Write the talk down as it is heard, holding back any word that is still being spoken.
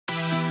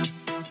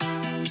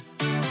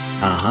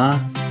Uh-huh.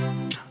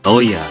 Oh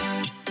yeah.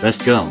 Let's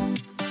go.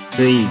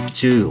 3,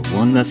 2,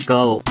 1, let's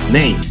go.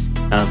 Nace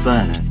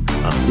Friends,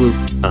 a group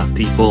of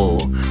people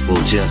who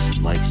just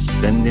like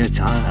spend their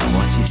time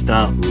watching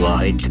stuff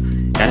like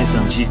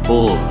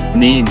SMG4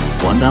 names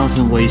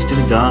 1000 ways to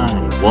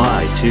die.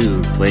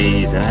 Y2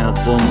 plays out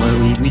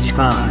formerly which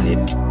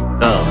kind.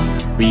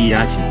 The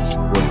reactions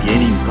were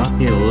getting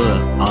popular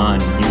on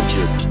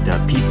YouTube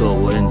that people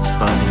were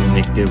inspired to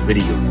make their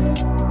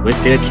videos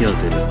with their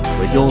characters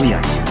with your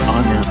reaction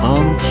on their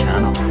own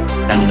channel,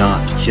 and not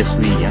just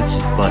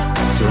reactions but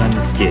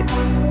ceramic skits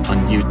on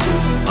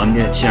YouTube on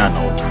their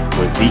channel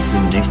with these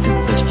mixed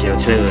with such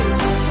characters.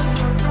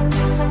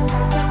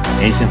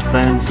 Nace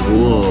Friends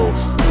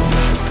rules.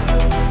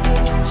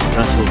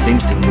 Special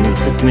thanks to New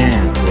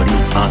Cookman for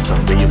the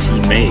awesome video he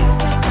made.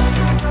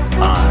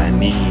 I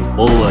mean,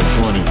 over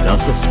 20,000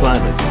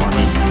 subscribers on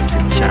his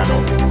YouTube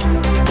channel.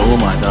 Oh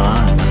my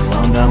god, that's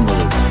round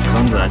numbers.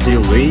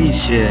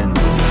 Congratulations!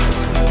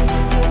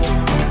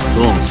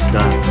 Don't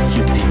stop,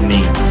 keep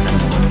me, and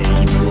one day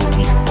you will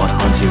reach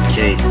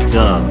 100k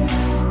subs.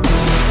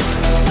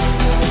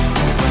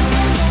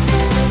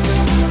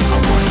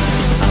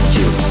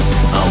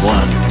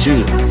 One,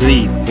 two,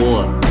 three,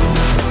 four.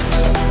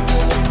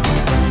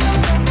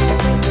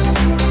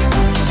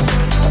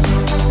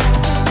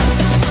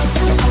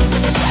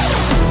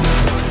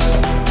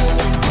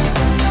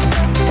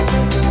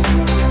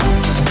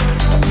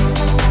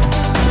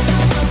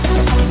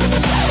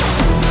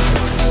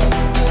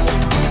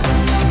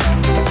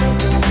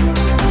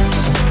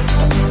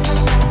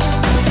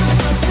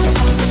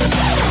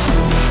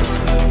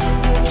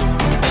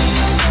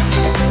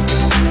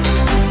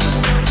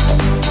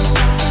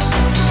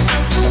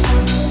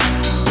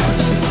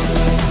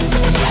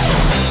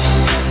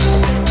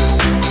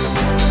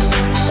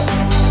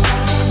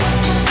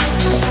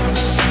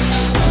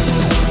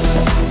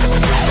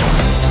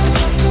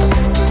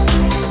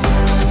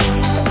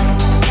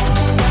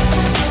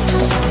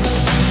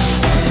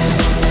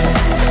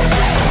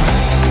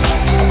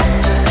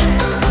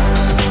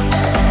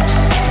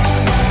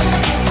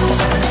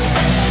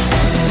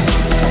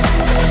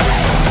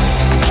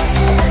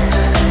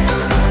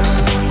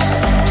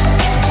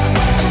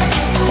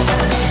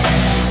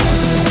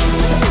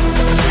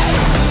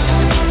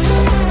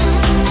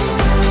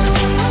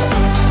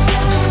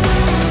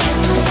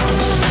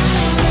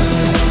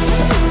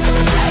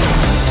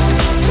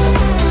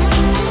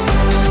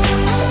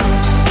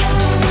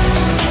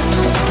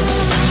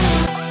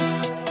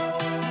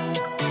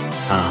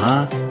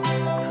 Uh-huh.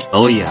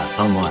 Oh yeah,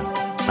 on one,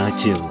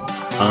 two,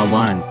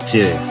 1,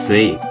 2,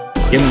 3.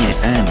 Give me an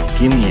M,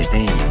 give me an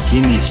A,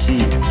 give me a C,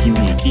 give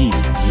me an E,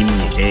 give me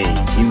an A,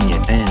 give me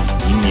an N,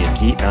 give me a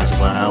D as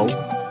well.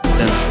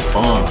 F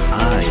R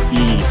I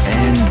E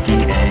N D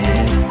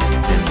N.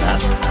 Then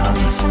that's how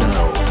you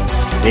spell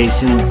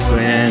Nace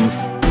Friends.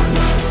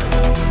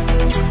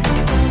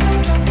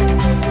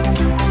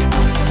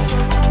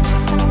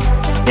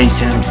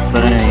 Nace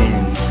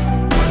Friends.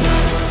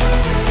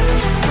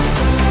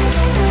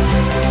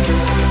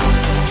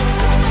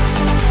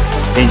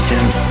 Nace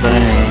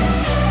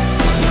Friends.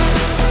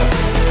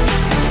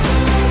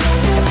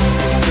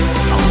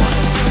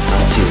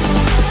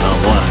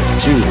 One,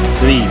 two,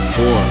 three,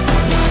 four.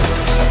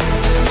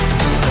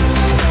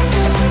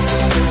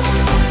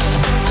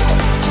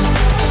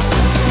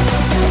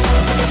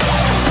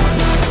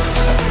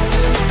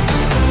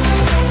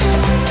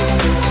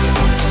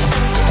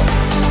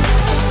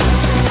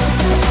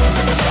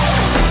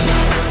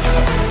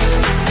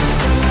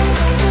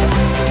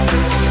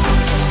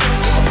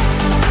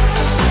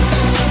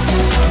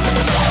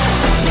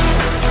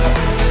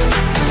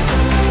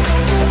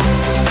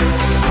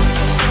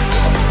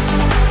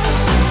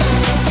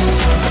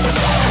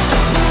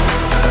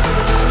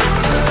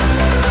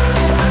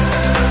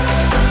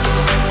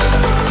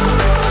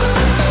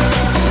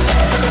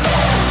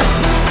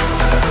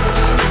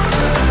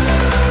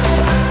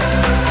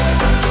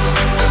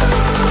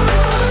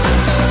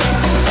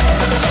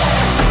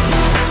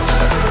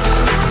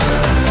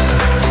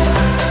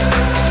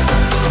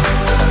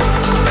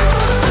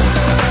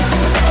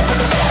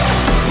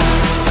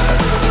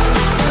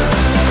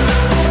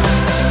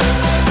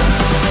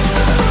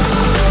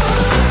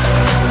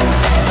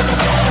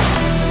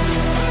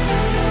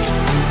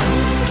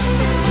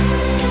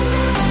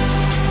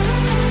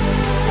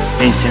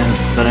 Nace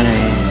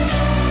Friends.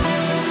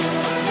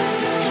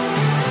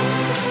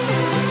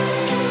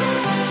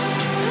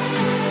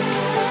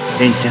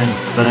 Nace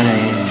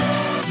Friends.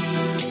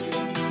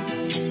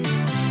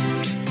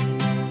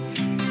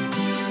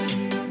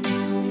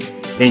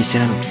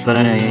 Nace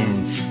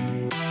Friends.